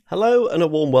Hello and a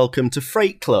warm welcome to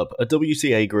Freight Club, a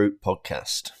WTA Group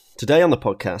podcast. Today on the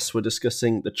podcast, we're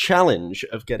discussing the challenge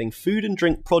of getting food and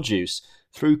drink produce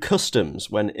through customs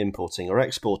when importing or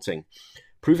exporting.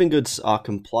 Proving goods are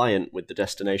compliant with the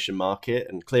destination market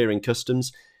and clearing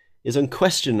customs is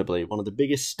unquestionably one of the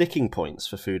biggest sticking points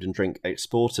for food and drink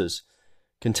exporters.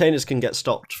 Containers can get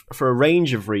stopped for a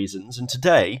range of reasons, and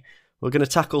today we're going to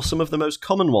tackle some of the most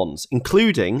common ones,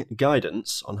 including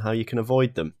guidance on how you can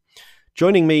avoid them.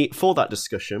 Joining me for that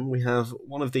discussion, we have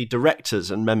one of the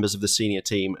directors and members of the senior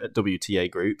team at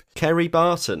WTA Group, Keri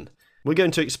Barton. We're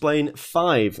going to explain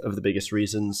 5 of the biggest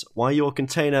reasons why your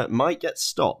container might get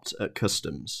stopped at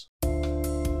customs.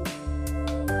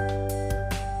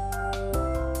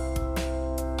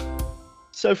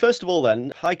 So first of all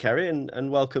then, hi Keri and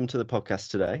welcome to the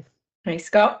podcast today. Hey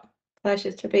Scott,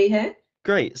 pleasure to be here.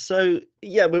 Great. So,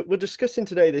 we're discussing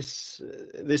today this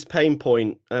pain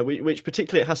point, which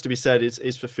particularly, it has to be said,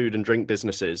 is for food and drink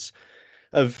businesses,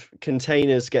 of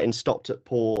containers getting stopped at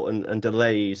port and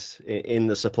delays in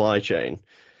the supply chain.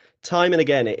 Time and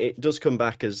again, it does come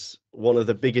back as one of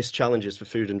the biggest challenges for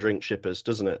food and drink shippers,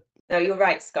 doesn't it? No, you're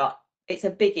right, Scott. It's a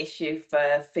big issue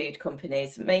for food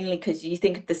companies, mainly because you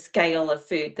think of the scale of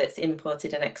food that's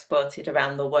imported and exported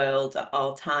around the world at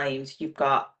all times. You've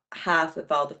got half of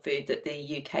all the food that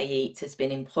the UK eats has been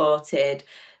imported.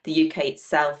 The UK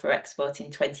itself are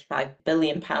exporting 25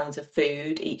 billion pounds of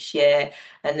food each year,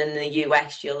 and then the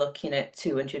US you're looking at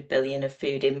 200 billion of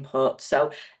food imports.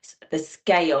 So the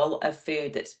scale of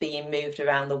food that's being moved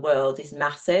around the world is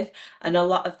massive, and a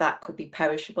lot of that could be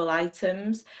perishable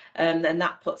items, and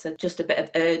that puts just a bit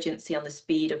of urgency on the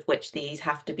speed of which these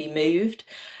have to be moved.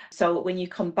 So when you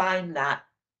combine that,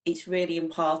 it's really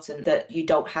important that you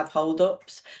don't have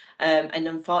hold-ups. And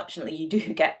unfortunately, you do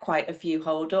get quite a few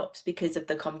hold-ups because of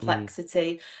the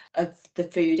complexity of the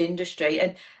food industry.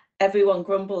 And everyone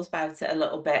grumbles about it a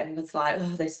little bit and it's like,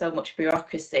 oh, there's so much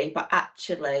bureaucracy. But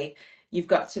actually, you've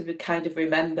got to kind of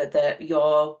remember that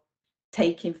you're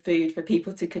taking food for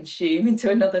people to consume into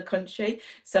another country.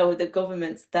 So the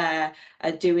governments there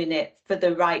are doing it for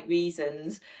the right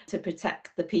reasons to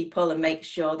protect the people and make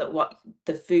sure that what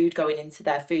the food going into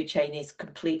their food chain is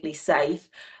completely safe.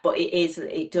 But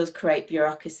it does create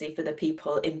bureaucracy for the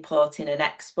people importing and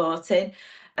exporting.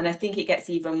 And I think it gets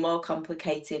even more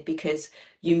complicated because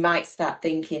you might start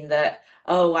thinking that,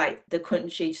 the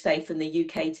country, say from the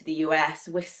UK to the US,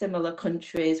 we're similar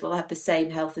countries, we'll have the same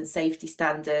health and safety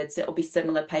standards, it'll be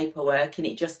similar paperwork, and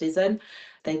it just isn't.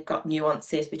 They've got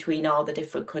nuances between all the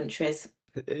different countries.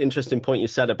 Interesting point you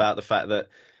said about the fact that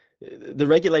the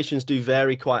regulations do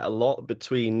vary quite a lot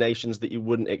between nations that you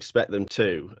wouldn't expect them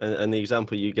to. And the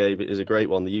example you gave is a great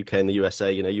one, the UK and the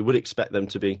USA, you would expect them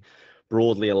to be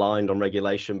broadly aligned on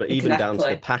regulation, but even down to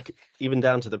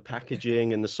the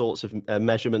packaging and the sorts of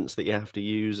measurements that you have to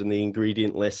use and the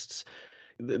ingredient lists,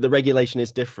 the regulation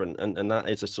is different, and that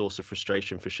is a source of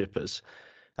frustration for shippers.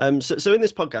 So in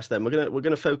this podcast, then we're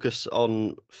gonna focus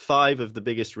on 5 of the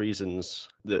biggest reasons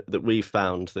that we've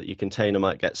found that your container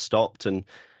might get stopped, and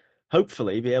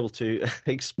hopefully be able to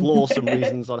explore some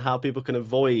reasons on how people can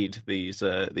avoid these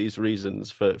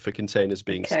reasons for containers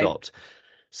being stopped.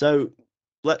 So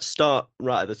let's start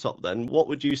right at the top then. What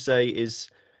would you say is,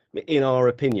 in our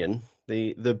opinion,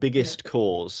 the biggest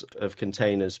cause of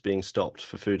containers being stopped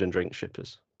for food and drink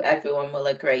shippers? Everyone will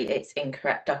agree it's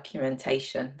incorrect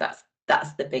documentation. That's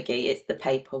the biggie. It's the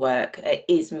paperwork. It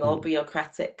is more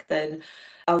bureaucratic than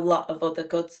a lot of other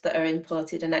goods that are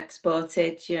imported and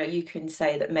exported. You can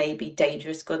say that maybe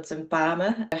dangerous goods and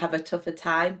pharma have a tougher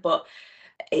time, but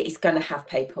it's going to have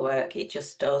paperwork. It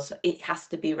just does. It has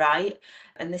to be right.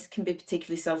 And this can be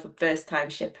particularly so for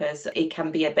first-time shippers. It can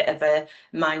be a bit of a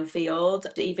minefield.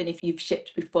 Even if you've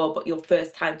shipped before, but your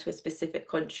first time to a specific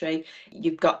country,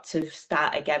 you've got to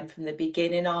start again from the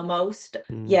beginning almost.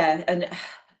 Yeah, and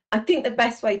I think the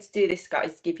best way to do this, Scott,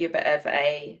 is to give you a bit of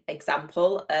a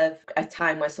example of a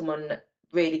time where someone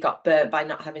really got burnt by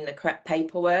not having the correct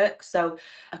paperwork. So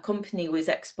a company was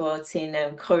exporting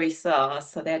curry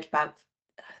sauce. So they had about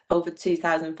over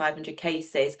 2,500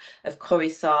 cases of curry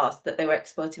sauce that they were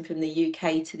exporting from the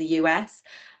UK to the US.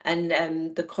 And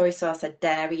the curry sauce had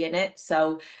dairy in it.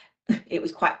 So it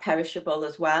was quite perishable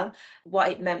as well.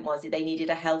 What it meant was they needed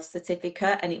a health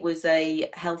certificate, and it was a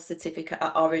health certificate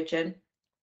at origin.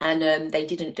 And they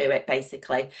didn't do it,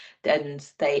 basically. And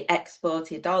they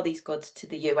exported all these goods to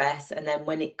the US. And then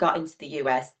when it got into the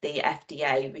US, the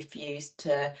FDA refused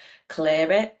to clear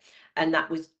it. And that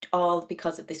was all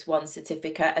because of this one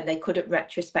certificate. And they couldn't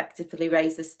retrospectively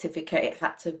raise the certificate. It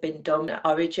had to have been done at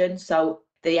origin. So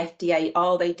the FDA,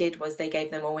 all they did was they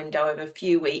gave them a window of a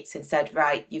few weeks and said,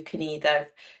 right, you can either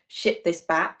ship this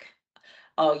back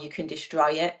or you can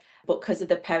destroy it. But because of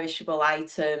the perishable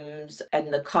items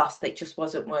and the cost, it just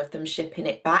wasn't worth them shipping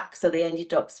it back. So they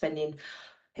ended up spending,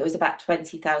 it was about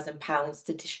 £20,000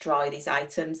 to destroy these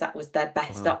items. That was their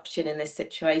best option in this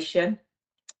situation.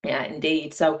 Yeah,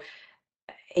 indeed. So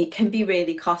it can be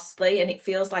really costly, and it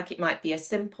feels like it might be a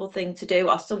simple thing to do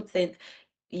or something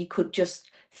you could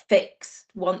just fix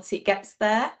once it gets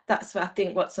there. That's what I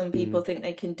think what some people think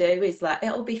they can do is like,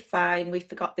 it'll be fine, we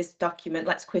forgot this document,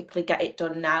 let's quickly get it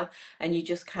done now. And you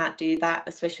just can't do that,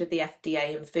 especially with the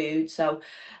FDA and food. So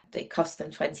it cost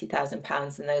them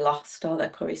 £20,000 and they lost all their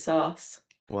curry sauce.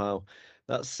 Wow,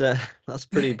 that's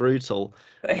pretty brutal.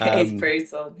 It is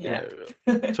brutal, yeah.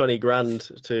 20 grand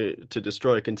to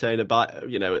destroy a container, but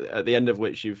at the end of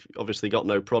which you've obviously got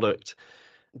no product.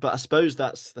 But I suppose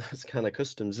that's kind of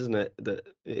customs, isn't it?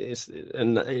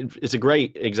 It's a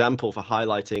great example for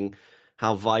highlighting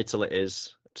how vital it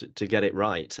is to get it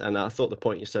right. And I thought the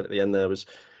point you said at the end there was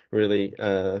really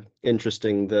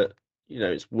interesting, that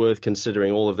it's worth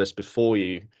considering all of this before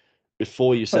you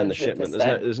send the shipment. 100%.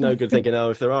 There's no good thinking,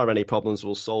 if there are any problems,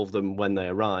 we'll solve them when they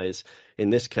arise. In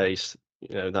this case,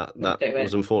 that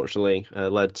was unfortunately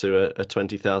led to a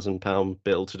 £20,000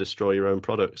 bill to destroy your own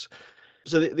products.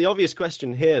 So the obvious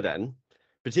question here then,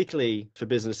 particularly for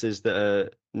businesses that are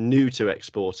new to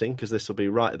exporting, because this will be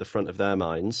right at the front of their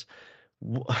minds,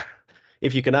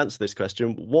 if you can answer this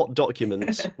question, what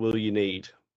documents will you need?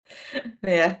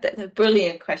 Yeah, that's a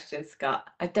brilliant question, Scott.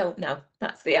 I don't know.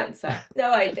 That's the answer.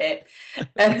 No idea.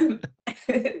 Yeah,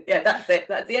 that's it.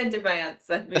 That's the end of my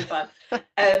answer. Move on.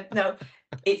 No,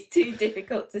 it's too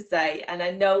difficult to say. And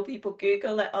I know people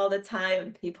Google it all the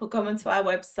time. People come onto our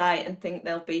website and think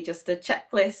there'll be just a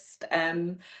checklist.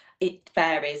 It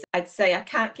varies. I'd say I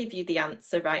can't give you the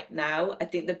answer right now. I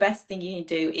think the best thing you can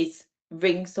do is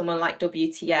ring someone like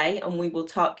WTA and we will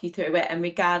talk you through it, and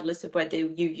regardless of whether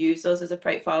you use us as a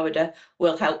freight forwarder,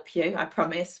 we'll help you, I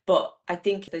promise. But I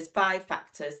think there's 5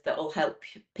 factors that will help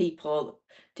people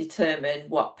determine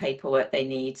what paperwork they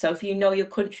need. So if you know your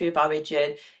country of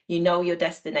origin, you know your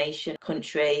destination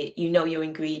country, you know your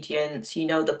ingredients, you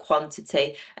know the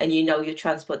quantity, and you know your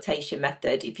transportation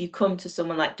method, if you come to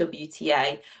someone like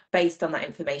WTA, based on that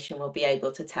information, we'll be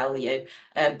able to tell you.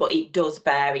 But it does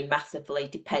vary massively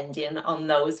depending on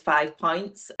those 5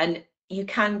 points. And you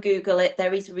can Google it.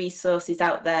 There is resources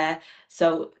out there.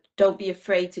 So don't be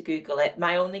afraid to Google it.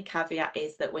 My only caveat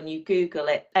is that when you Google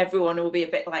it, everyone will be a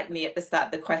bit like me at the start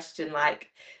of the question, like,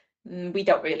 we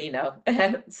don't really know.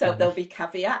 So there'll be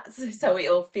caveats. So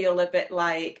it'll feel a bit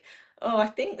like, oh, I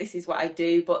think this is what I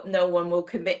do, but no one will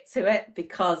commit to it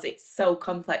because it's so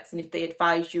complex. And if they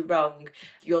advise you wrong,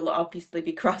 you'll obviously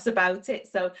be cross about it.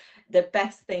 So the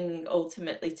best thing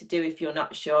ultimately to do if you're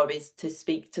not sure is to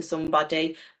speak to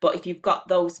somebody. But if you've got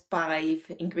those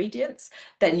 5 ingredients,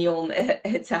 then you'll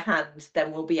to hand,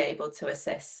 then we'll be able to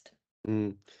assist.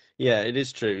 Yeah, it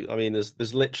is true. I mean,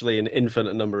 there's literally an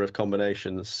infinite number of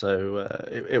combinations, so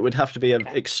it would have to be an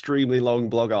extremely long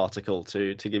blog article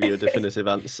to give you a definitive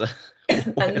answer.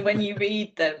 And when you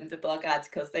read them, the blog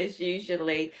articles, there's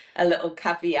usually a little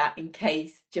caveat in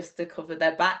case, just to cover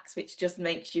their backs, which just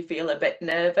makes you feel a bit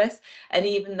nervous. And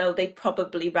even though they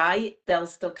probably right, they'll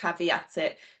still caveat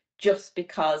it, just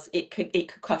because it could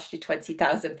cost you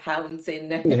 £20,000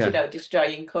 in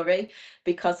destroying curry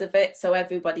because of it. So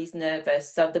everybody's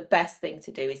nervous. So the best thing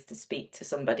to do is to speak to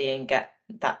somebody and get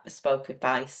that bespoke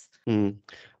advice.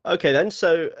 Okay then.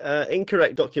 So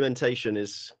incorrect documentation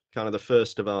is kind of the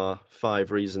first of our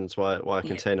 5 reasons why a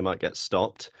container might get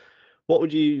stopped. What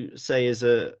would you say is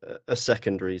a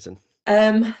second reason?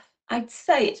 I'd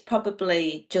say it's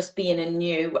probably just being a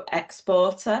new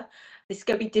exporter. It's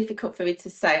going to be difficult for me to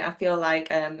say. I feel like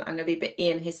I'm going to be a bit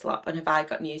Ian Hislop, and have I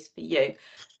got news for you?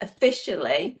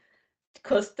 Officially,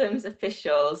 customs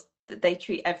officials, they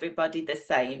treat everybody the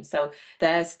same. So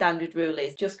their standard rule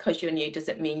is just because you're new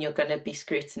doesn't mean you're going to be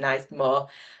scrutinised more.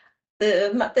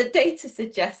 The data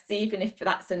suggests even if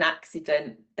that's an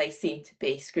accident, they seem to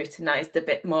be scrutinised a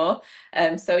bit more.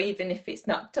 So even if it's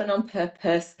not done on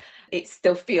purpose, it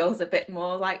still feels a bit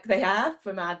more like they are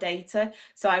from our data.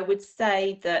 So I would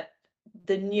say that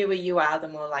the newer you are, the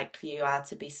more likely you are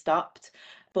to be stopped.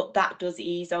 But that does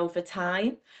ease over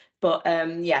time. But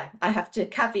yeah, I have to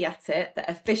caveat it that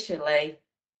officially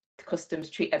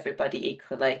customs treat everybody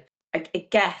equally. I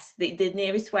guess the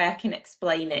nearest way I can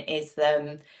explain it is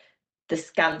the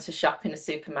scan to shop in a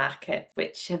supermarket,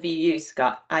 which have you used,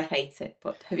 Scott? I hate it,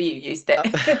 but have you used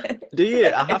it? Do you?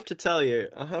 I have to tell you,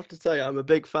 I'm a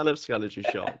big fan of Scan as you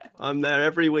shop. I'm there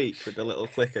every week with the little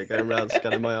clicker going around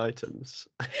scanning my items.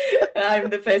 I'm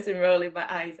the person rolling my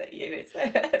eyes at you. It's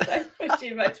like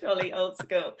pushing my trolley old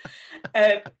school.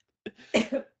 Um,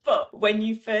 but when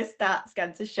you first start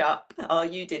scan to shop, or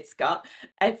you did, Scott,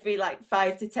 every like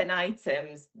 5 to 10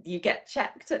 items, you get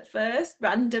checked at first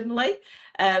randomly.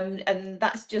 And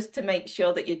that's just to make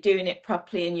sure that you're doing it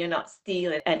properly and you're not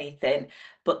stealing anything.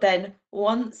 But then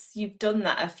once you've done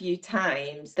that a few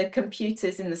times, the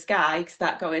computers in the sky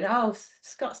start going, oh,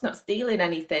 Scott's not stealing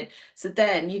anything. So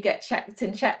then you get checked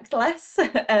and checked less.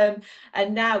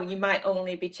 And now you might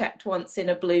only be checked once in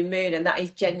a blue moon, and that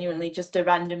is genuinely just a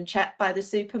random check by the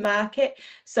supermarket.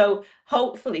 So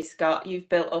hopefully, Scott, you've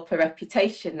built up a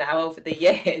reputation now over the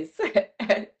years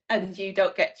and you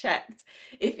don't get checked.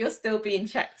 If you're still being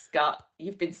checked, Scott,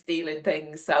 you've been stealing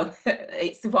things. So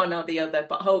it's one or the other,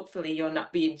 but hopefully you're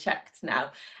not being checked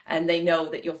now and they know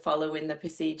that you're following the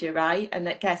procedure right. And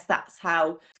I guess that's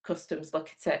how customs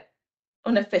look at it.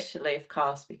 Unofficially, of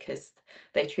course, because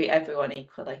they treat everyone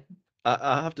equally.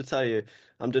 I have to tell you,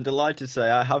 I'm delighted to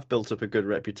say I have built up a good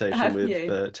reputation Have with you?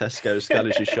 Tesco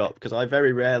Scottish Shop, because I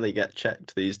very rarely get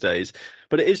checked these days.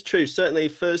 But it is true, certainly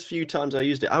first few times I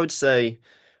used it, I would say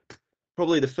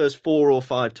probably the first 4 or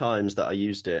 5 times that I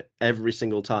used it, every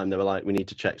single time they were like, we need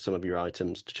to check some of your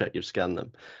items to check you've scanned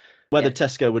them. Whether Yeah.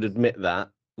 Tesco would admit that,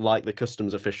 like the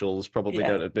customs officials probably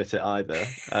Yeah. don't admit it either.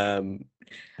 And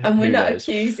we're Who not knows?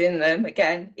 accusing them,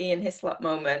 again, Ian Hislop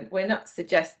moment. We're not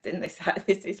suggesting this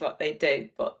this is what they do,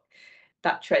 but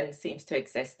that trend seems to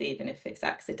exist even if it's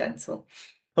accidental.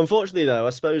 Unfortunately, though, I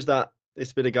suppose that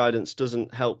this bit of guidance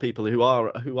doesn't help people who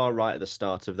are right at the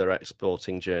start of their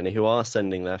exporting journey, who are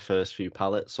sending their first few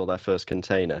pallets or their first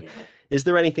container. Yeah. Is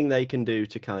there anything they can do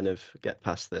to kind of get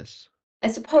past this? I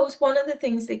suppose one of the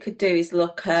things they could do is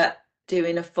look at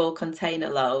doing a full container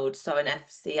load, so an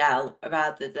FCL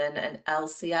rather than an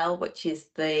LCL, which is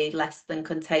the less than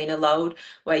container load,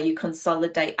 where you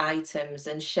consolidate items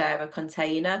and share a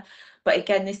container. But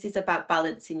again, this is about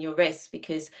balancing your risk,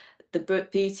 because the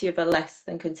beauty of a less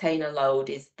than container load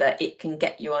is that it can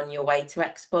get you on your way to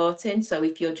exporting. So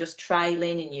if you're just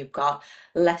trialing and you've got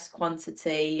less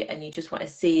quantity and you just want to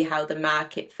see how the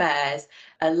market fares,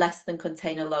 a less than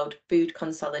container load food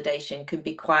consolidation can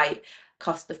be quite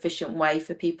cost efficient way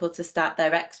for people to start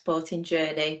their exporting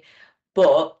journey.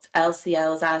 But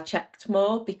LCLs are checked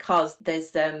more because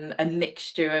there's a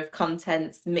mixture of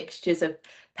contents, mixtures of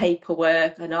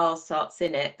paperwork and all sorts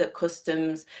in it that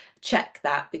customs check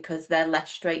that because they're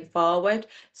less straightforward.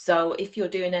 So if you're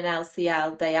doing an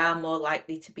LCL, they are more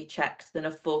likely to be checked than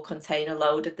a full container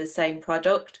load of the same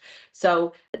product.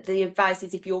 So the advice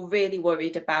is, if you're really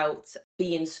worried about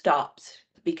being stopped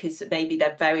because maybe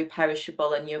they're very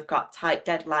perishable and you've got tight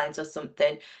deadlines or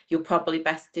something, you're probably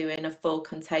best doing a full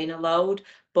container load.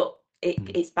 But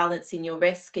it's balancing your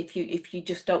risk. If you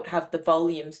just don't have the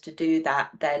volumes to do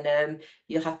that, then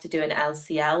you'll have to do an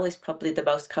LCL. Is probably the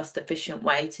most cost efficient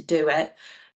way to do it.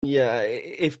 Yeah,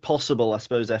 if possible, I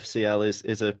suppose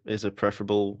FCL is a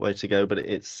preferable way to go, but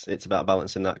it's about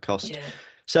balancing that cost. Yeah.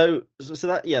 So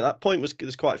that point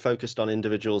was quite focused on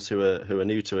individuals who are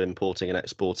new to importing and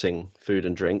exporting food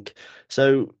and drink.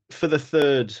 So for the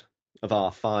third of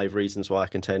our 5 reasons why a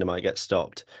container might get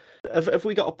stopped, have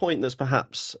we got a point that's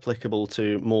perhaps applicable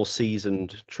to more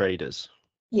seasoned traders?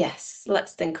 Yes,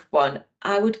 let's think of one.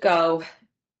 I would go,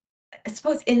 I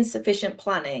suppose, insufficient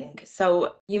planning.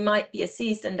 So you might be a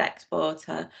seasoned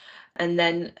exporter, and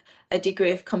then a degree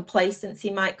of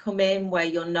complacency might come in where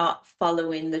you're not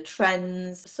following the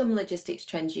trends. Some logistics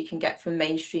trends you can get from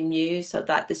mainstream news, so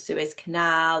that the Suez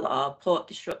Canal or port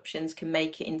disruptions can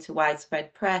make it into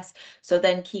widespread press. So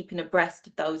then keeping abreast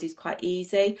of those is quite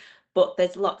easy. But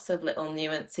there's lots of little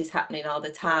nuances happening all the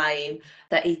time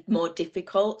that is more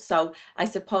difficult. So I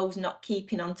suppose not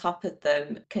keeping on top of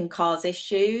them can cause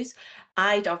issues.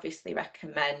 I'd obviously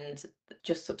recommend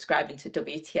just subscribing to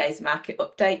WTA's market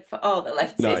update for all the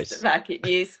latest Nice. market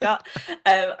news, Scott.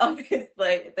 Obviously,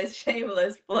 there's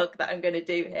shameless plug that I'm going to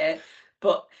do here,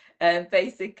 but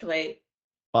basically,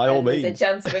 By all there's a means.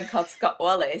 gentleman called Scott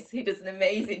Wallis who does an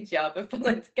amazing job of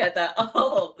pulling together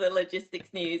all the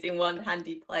logistics news in one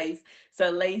handy place. So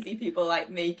lazy people like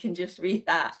me can just read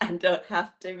that and don't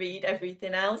have to read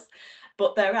everything else.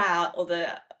 But there are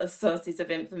other sources of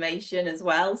information as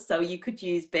well. So you could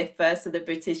use BIFA, so the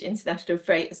British International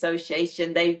Freight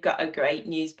Association. They've got a great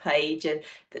news page, and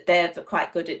they're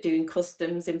quite good at doing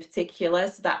customs in particular.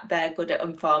 So that they're good at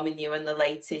informing you on the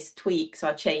latest tweaks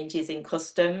or changes in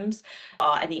customs,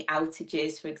 or any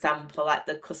outages, for example, like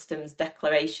the customs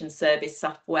declaration service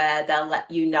software, they'll let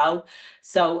you know.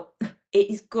 So it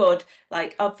is good.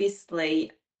 Like,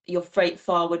 obviously, your freight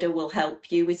forwarder will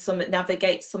help you with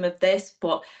navigate some of this,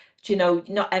 but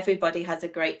not everybody has a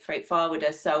great freight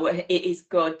forwarder, so it is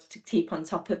good to keep on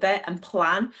top of it and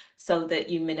plan so that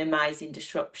you minimizing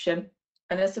disruption.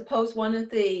 And I suppose one of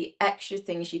the extra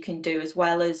things you can do, as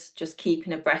well as just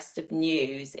keeping abreast of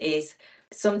news, is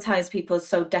sometimes people are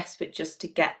so desperate just to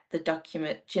get the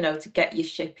document, to get your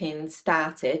shipping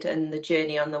started and the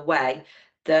journey on the way,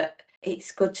 that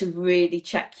it's good to really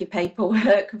check your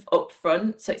paperwork up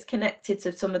front. So it's connected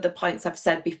to some of the points I've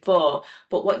said before.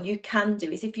 But what you can do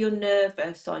is, if you're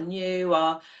nervous or new,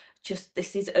 or just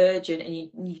this is urgent and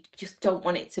you just don't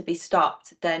want it to be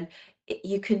stopped, then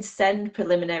you can send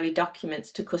preliminary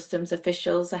documents to customs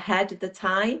officials ahead of the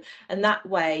time, and that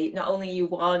way not only are you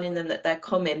warning them that they're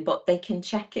coming, but they can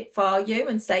check it for you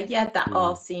and say, yeah, that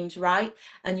all seems right,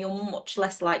 and you're much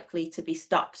less likely to be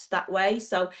stopped that way.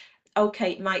 So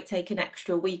okay, it might take an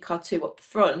extra week or two up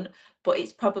front, but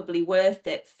it's probably worth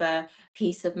it for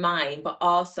peace of mind, but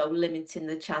also limiting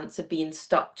the chance of being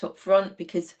stopped up front,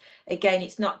 because again,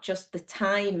 it's not just the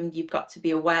time you've got to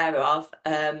be aware of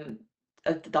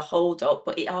the hold up,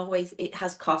 but it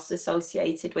has costs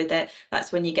associated with it.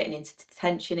 That's when you're getting into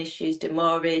detention issues,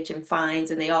 demurrage and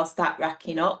fines, and they all start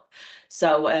racking up.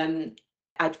 So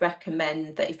I'd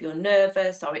recommend that if you're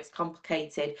nervous or it's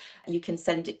complicated, you can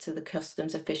send it to the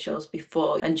customs officials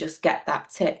before and just get that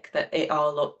tick that it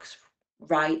all looks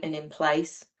right and in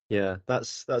place. Yeah,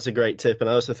 that's a great tip. And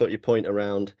I also thought your point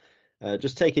around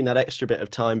just taking that extra bit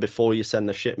of time before you send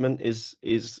the shipment is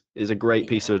a great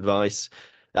piece of advice.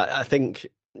 I think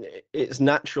it's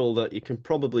natural that you can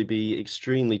probably be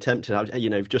extremely tempted.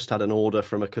 You've just had an order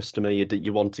from a customer,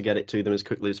 you want to get it to them as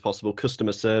quickly as possible.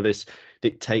 Customer service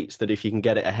dictates that if you can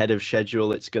get it ahead of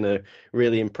schedule, it's going to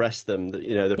really impress them.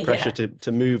 The pressure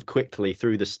to move quickly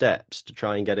through the steps to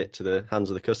try and get it to the hands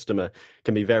of the customer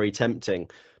can be very tempting.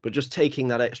 But just taking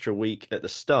that extra week at the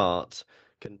start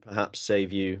can perhaps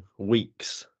save you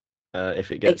weeks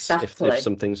if if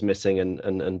something's missing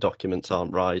and documents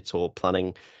aren't right, or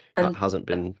planning hasn't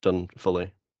been done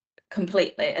fully.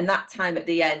 Completely. And that time at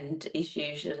the end is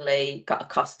usually got a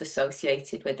cost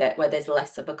associated with it, where there's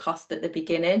less of a cost at the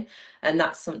beginning. And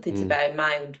that's something to bear in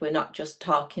mind. We're not just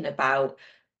talking about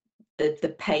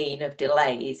the pain of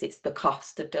delays, it's the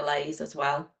cost of delays as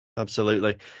well.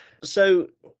 Absolutely. So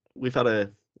we've had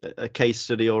a case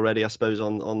study already, I suppose,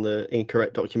 on the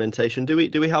incorrect documentation. Do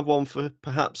we have one for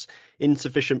perhaps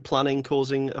insufficient planning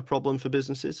causing a problem for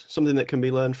businesses? Something that can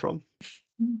be learned from?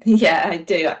 Yeah, I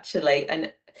do actually.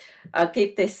 And I'll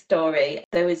give this story.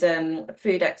 There was a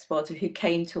food exporter who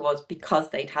came to us because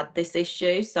they'd had this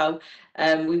issue. So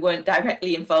we weren't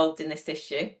directly involved in this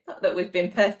issue. Not that we've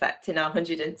been perfect in our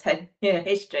 110-year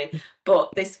history, but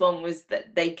this one was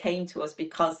that they came to us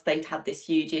because they'd had this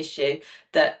huge issue,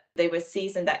 that they were a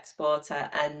seasoned exporter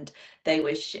and they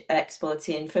were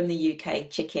exporting from the UK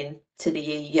chicken to the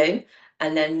EU.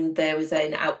 And then there was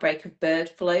an outbreak of bird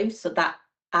flu. So that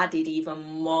added even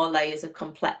more layers of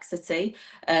complexity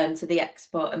to the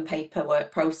export and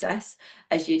paperwork process,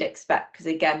 as you'd expect, because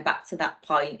again, back to that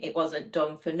point, it wasn't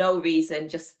done for no reason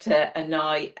just to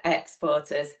annoy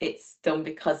exporters. It's done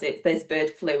because there's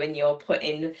bird flu and you're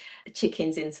putting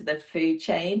chickens into the food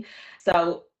chain.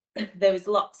 So there was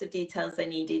lots of details they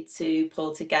needed to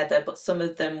pull together, but some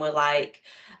of them were like,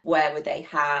 where were they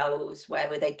housed, where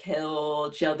were they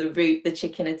killed, the route the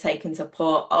chicken had taken to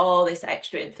port. All this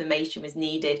extra information was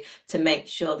needed to make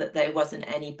sure that there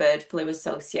wasn't any bird flu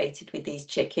associated with these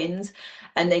chickens.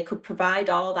 And they could provide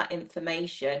all that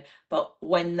information, but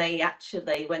when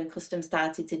customs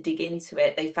started to dig into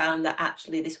it, they found that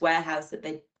actually this warehouse that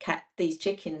they kept these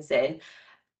chickens in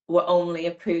were only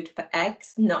approved for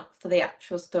eggs, not for the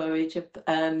actual storage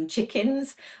of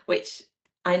chickens, which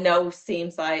I know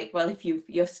seems like, well, if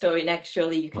you're storing eggs,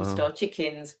 surely you can store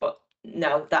chickens, but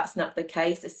no, that's not the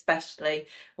case, especially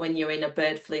when you're in a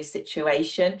bird flu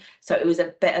situation. So it was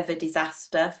a bit of a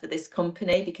disaster for this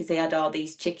company because they had all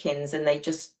these chickens and they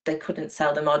couldn't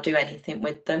sell them or do anything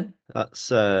with them.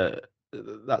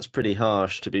 That's pretty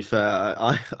harsh, to be fair.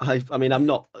 I mean, I'm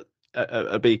not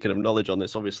a beacon of knowledge on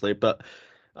this, obviously, but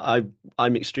I'm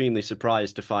extremely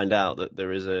surprised to find out that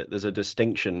there's a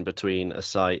distinction between a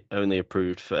site only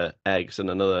approved for eggs and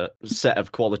another set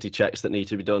of quality checks that need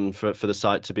to be done for the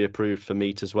site to be approved for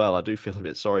meat as well. I do feel a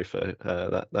bit sorry for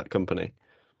that company.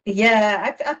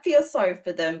 Yeah, I feel sorry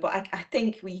for them, but I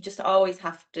think we just always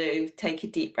have to take a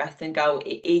deep breath and go,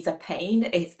 it is a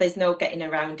pain. There's no getting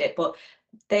around it, but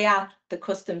the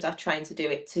customs are trying to do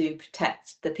it to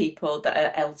protect the people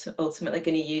that are ultimately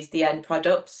going to use the end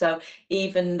product. So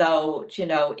even though,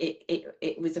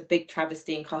 it was a big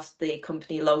travesty and cost the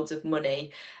company loads of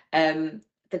money,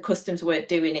 the customs weren't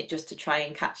doing it just to try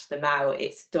and catch them out.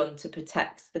 It's done to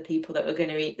protect the people that were going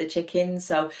to eat the chicken.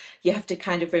 So you have to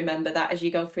kind of remember that as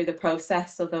you go through the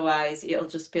process. Otherwise, it'll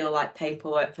just feel like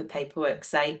paperwork for paperwork's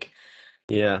sake.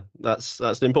 Yeah, that's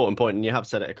an important point, and you have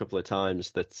said it a couple of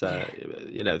times that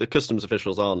Yeah. the customs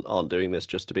officials aren't doing this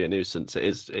just to be a nuisance.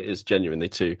 It is genuinely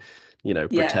to, Yeah.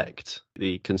 protect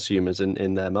the consumers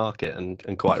in their market,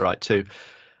 and quite right too.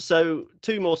 So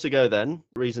two more to go then.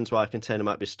 Reasons why a container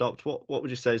might be stopped. What would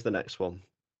you say is the next one?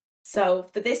 So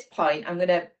for this point, I'm going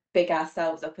to big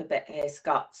ourselves up a bit here,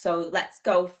 Scott. So let's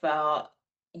go for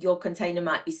your container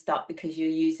might be stopped because you're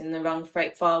using the wrong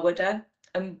freight forwarder.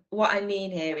 And what I mean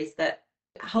here is that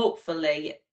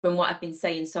hopefully, from what I've been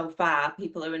saying so far,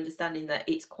 people are understanding that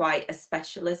it's quite a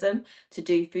specialism to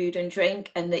do food and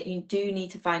drink, and that you do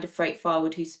need to find a freight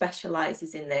forward who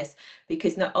specialises in this,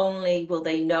 because not only will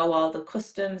they know all the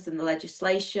customs and the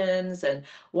legislations and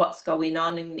what's going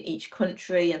on in each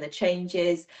country and the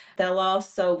changes, they'll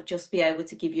also just be able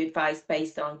to give you advice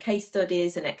based on case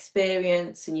studies and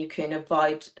experience, and you can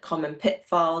avoid common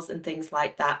pitfalls and things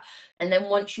like that. And then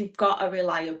once you've got a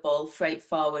reliable freight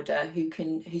forwarder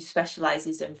who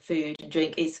specializes in food and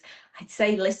drink, I'd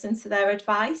say listen to their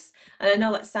advice. And I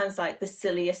know that sounds like the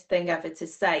silliest thing ever to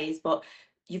say, but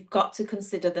you've got to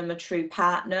consider them a true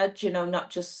partner,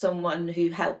 not just someone who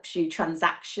helps you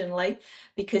transactionally,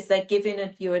 because they're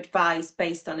giving you advice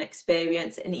based on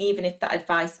experience. And even if that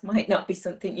advice might not be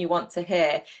something you want to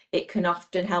hear, it can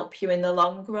often help you in the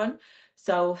long run.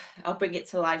 So I'll bring it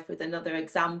to life with another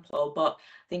example, but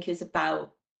I think it was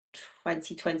about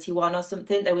 2021 or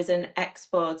something. There was an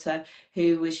exporter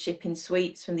who was shipping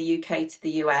sweets from the UK to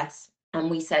the US. And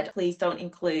we said, please don't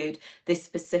include this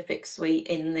specific sweet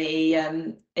in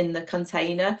the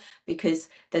container, because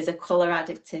there's a colour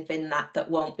additive in that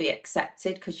won't be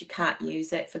accepted, because you can't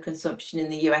use it for consumption in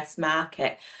the US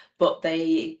market. But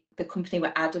the company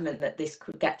were adamant that this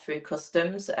could get through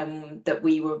customs and that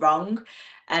we were wrong.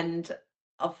 And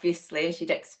obviously, as you'd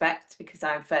expect, because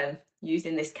I've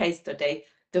using this case study,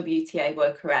 WTA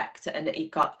were correct, and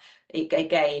it got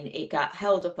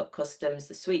held up at customs.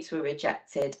 The sweets were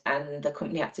rejected, and the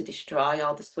company had to destroy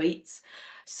all the sweets.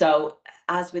 So,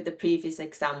 as with the previous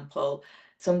example,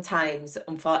 sometimes,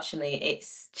 unfortunately,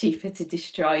 it's cheaper to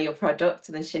destroy your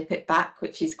product than ship it back,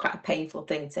 which is quite a painful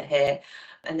thing to hear.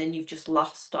 And then you've just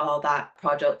lost all that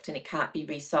product, and it can't be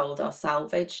resold or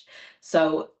salvaged.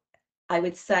 So I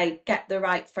would say get the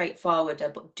right freight forwarder,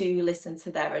 but do listen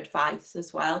to their advice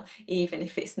as well, even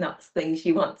if it's not things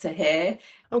you want to hear.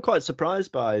 I'm quite surprised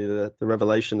by the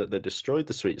revelation that they destroyed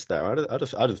the sweets there. I'd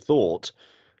have thought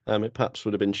it perhaps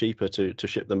would have been cheaper to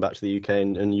ship them back to the UK,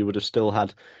 and you would have still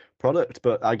had product.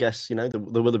 But I guess, there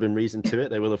will have been reason to it.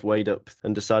 They will have weighed up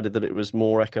and decided that it was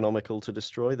more economical to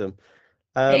destroy them.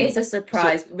 It is a So,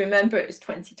 surprise. Remember, it was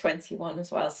 2021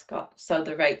 as well, Scott, so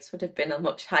the rates would have been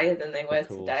much higher than they of were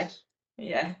today. course,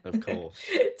 Yeah. of course.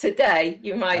 Today,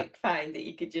 you Uh, might find that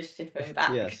you could just ship them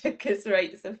back yes, because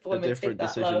rates have a plummeted different that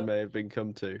decision low. may have been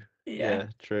come to. Yeah. Yeah,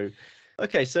 true.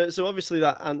 Okay, so obviously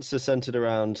that answer centered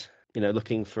around,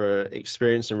 looking for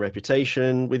experience and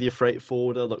reputation with your freight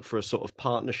forwarder, look for a sort of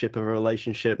partnership of a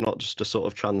relationship, not just a sort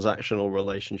of transactional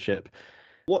relationship.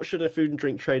 What should a food and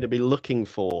drink trader be looking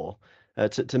for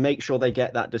to make sure they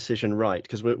get that decision right?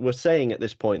 Because we're saying at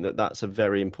this point that that's a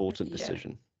very important Yeah.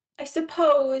 decision. I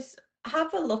suppose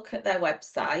have a look at their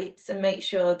websites and make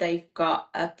sure they've got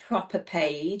a proper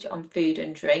page on food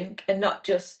and drink, and not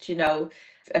just,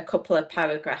 a couple of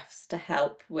paragraphs to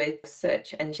help with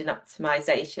search engine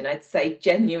optimization. I'd say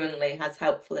genuinely has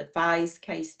helpful advice,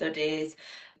 case studies,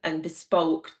 and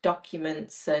bespoke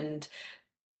documents and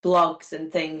blogs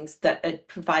and things that are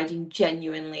providing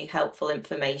genuinely helpful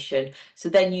information. So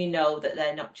then you know that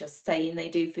they're not just saying they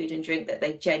do food and drink, that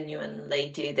they genuinely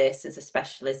do this as a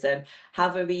specialism.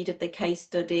 Have a read of the case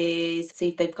studies, see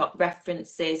if they've got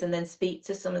references, and then speak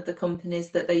to some of the companies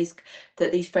that these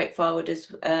freight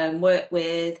forwarders work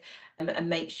with. And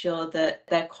make sure that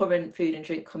their current food and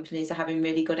drink companies are having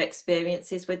really good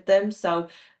experiences with them. So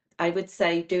I would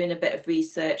say doing a bit of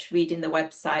research, reading the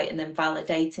website, and then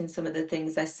validating some of the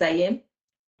things they're saying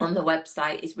on the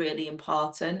website is really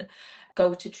important.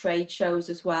 Go to trade shows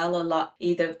as well a lot,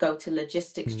 either go to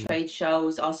logistics Mm. trade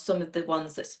shows, or some of the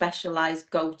ones that specialize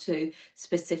go to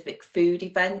specific food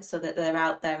events so that they're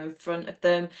out there in front of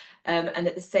them. And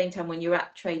at the same time, when you're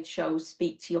at trade shows,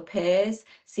 speak to your peers,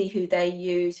 see who they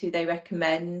use, who they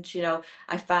recommend.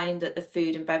 I find that the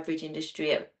food and beverage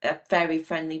industry are a very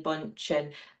friendly bunch,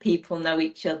 and people know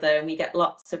each other, and we get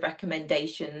lots of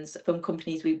recommendations from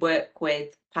companies we work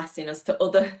with passing us to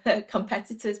other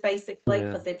competitors, basically, Yeah.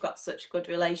 because they've got such good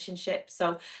relationships.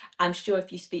 So I'm sure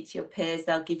if you speak to your peers,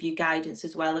 they'll give you guidance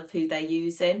as well of who they're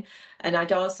using. And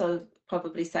I'd also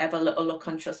probably say have a little look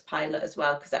on Trustpilot as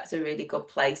well, because that's a really good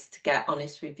place to get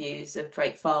honest reviews of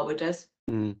freight forwarders.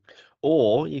 Mm.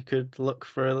 Or you could look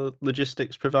for a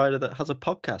logistics provider that has a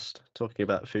podcast talking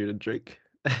about food and drink.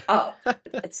 Oh,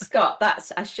 Scott,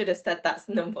 that's I should have said that's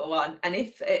number one. And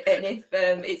if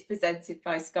it's presented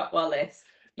by Scott Wallis,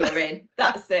 you're in.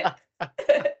 That's it.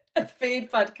 A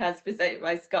food podcast presented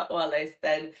by Scott Wallis,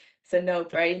 then it's a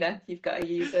no-brainer. You've got to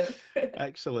use it.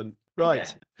 Excellent.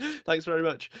 Right. Yeah. Thanks very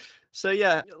much. So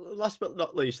yeah, last but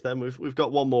not least, then we've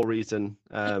got one more reason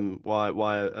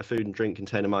why a food and drink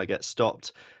container might get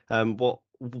stopped. What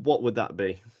would that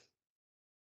be?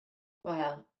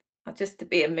 Well, just to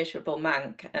be a miserable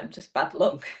mank and just bad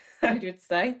luck, I would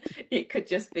say. It could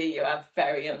just be you are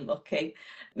very unlucky.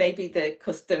 Maybe the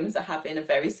customs are having a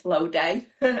very slow day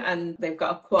and they've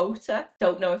got a quota.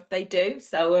 Don't know if they do.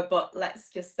 So, but let's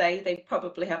just say they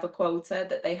probably have a quota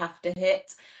that they have to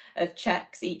hit of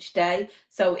checks each day.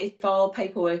 So if all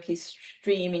paperwork is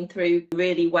streaming through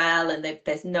really well and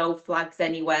there's no flags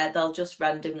anywhere, they'll just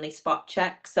randomly spot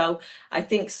check. So I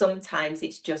think sometimes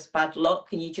it's just bad luck,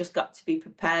 and you just got to be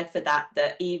prepared for that,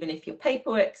 that even if your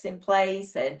paperwork's in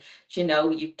place and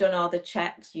you've done all the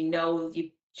checks,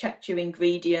 you've checked your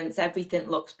ingredients, everything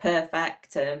looks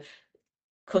perfect,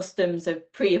 customs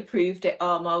have pre-approved it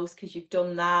almost because you've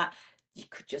done that, you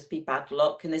could just be bad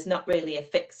luck, and there's not really a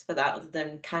fix for that other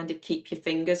than kind of keep your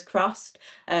fingers crossed.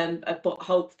 But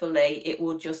hopefully it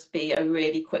will just be a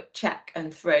really quick check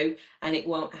and through, and it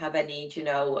won't have any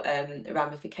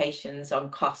ramifications on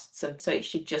costs, and so it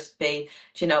should just be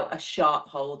a short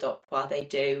hold up while they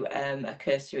do a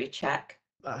cursory check.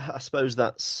 I suppose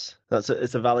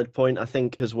it's a valid point. I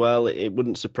think as well, it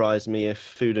wouldn't surprise me if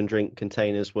food and drink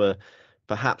containers were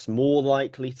perhaps more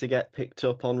likely to get picked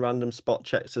up on random spot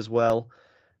checks as well,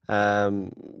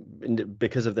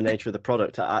 because of the nature of the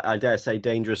product. I dare say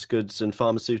dangerous goods and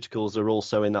pharmaceuticals are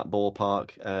also in that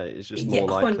ballpark. It's just more Yeah,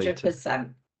 likely to.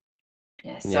 100%.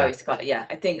 Yeah, Yeah. sorry, Scott. Yeah,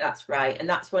 I think that's right. And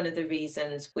that's one of the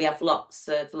reasons we have lots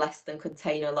of less than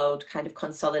container load kind of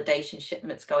consolidation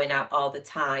shipments going out all the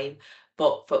time.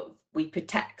 But we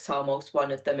protect almost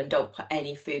one of them and don't put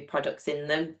any food products in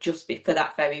them just for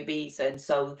that very reason.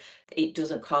 So it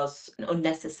doesn't cause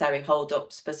unnecessary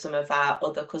hold-ups for some of our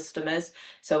other customers.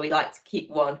 So we like to keep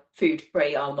one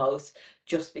food-free almost,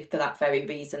 just for that very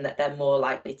reason, that they're more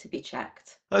likely to be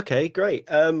checked. Okay, great.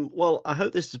 Well, I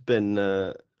hope this has been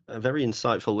a very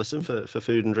insightful listen for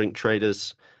food and drink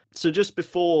traders. So just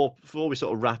before we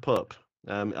sort of wrap up,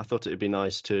 I thought it would be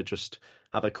nice to just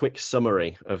have a quick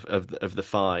summary of the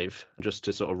five, just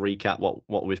to sort of recap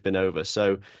what we've been over.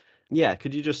 So, yeah,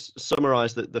 could you just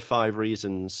summarize the five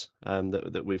reasons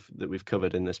that we've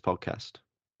covered in this podcast?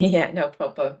 Yeah, no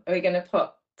problem. Are we going to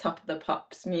put Top of the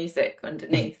Pops music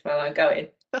underneath while I'm going?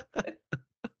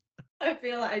 I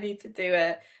feel like I need to do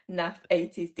a naff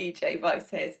 80s DJ voice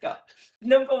here, Scott.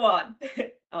 Number one,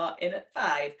 or in at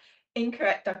five,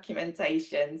 incorrect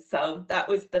documentation. So that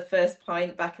was the first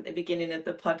point back at the beginning of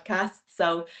the podcast.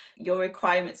 So your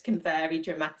requirements can vary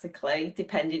dramatically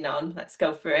depending on, let's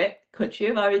go for it, country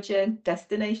of origin,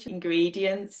 destination,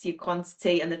 ingredients, your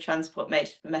quantity, and the transport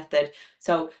method.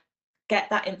 So get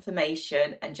that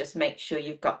information and just make sure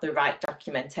you've got the right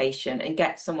documentation, and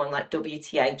get someone like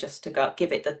WTA just to go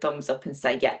give it the thumbs up and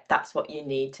say, yeah, that's what you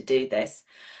need to do this.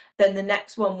 Then the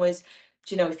next one was,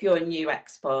 if you're a new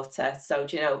exporter, so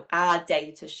our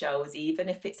data shows even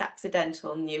if it's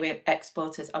accidental, new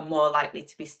exporters are more likely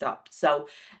to be stopped. So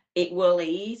it will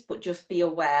ease, but just be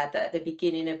aware that at the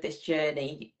beginning of this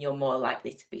journey, you're more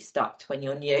likely to be stopped when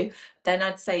you're new. Then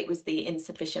I'd say it was the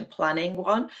insufficient planning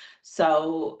one.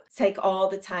 So take all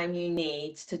the time you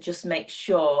need to just make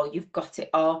sure you've got it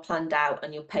all planned out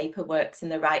and your paperwork's in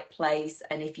the right place.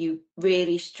 And if you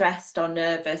really stressed or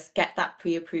nervous, get that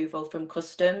pre-approval from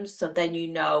customs. So then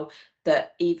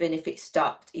that even if it's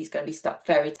stopped, it's going to be stopped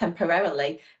very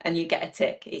temporarily, and you get a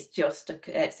tick. It's just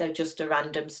a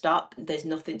random stop. There's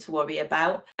nothing to worry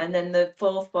about. And then the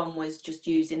fourth one was just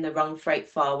using the wrong freight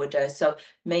forwarder. So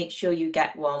make sure you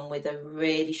get one with a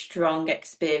really strong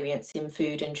experience in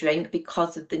food and drink,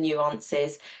 because of the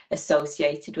nuances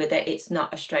associated with it. It's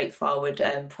not a straightforward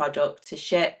product to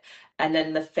ship. And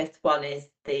then the fifth one is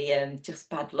the just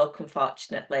bad luck,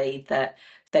 unfortunately, that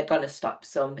they're going to stop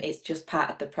some. It's just part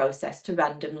of the process to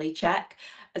randomly check.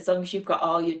 As long as you've got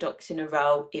all your ducks in a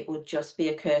row, it will just be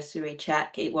a cursory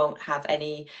check. It won't have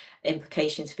any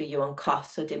implications for you on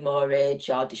costs or demurrage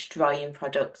or destroying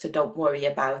products, so don't worry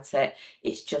about it.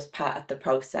 It's just part of the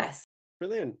process.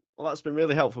 Brilliant. Well, that's been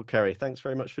really helpful, Keri. Thanks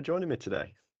very much for joining me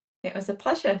today. It was a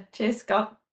pleasure. Cheers, Scott.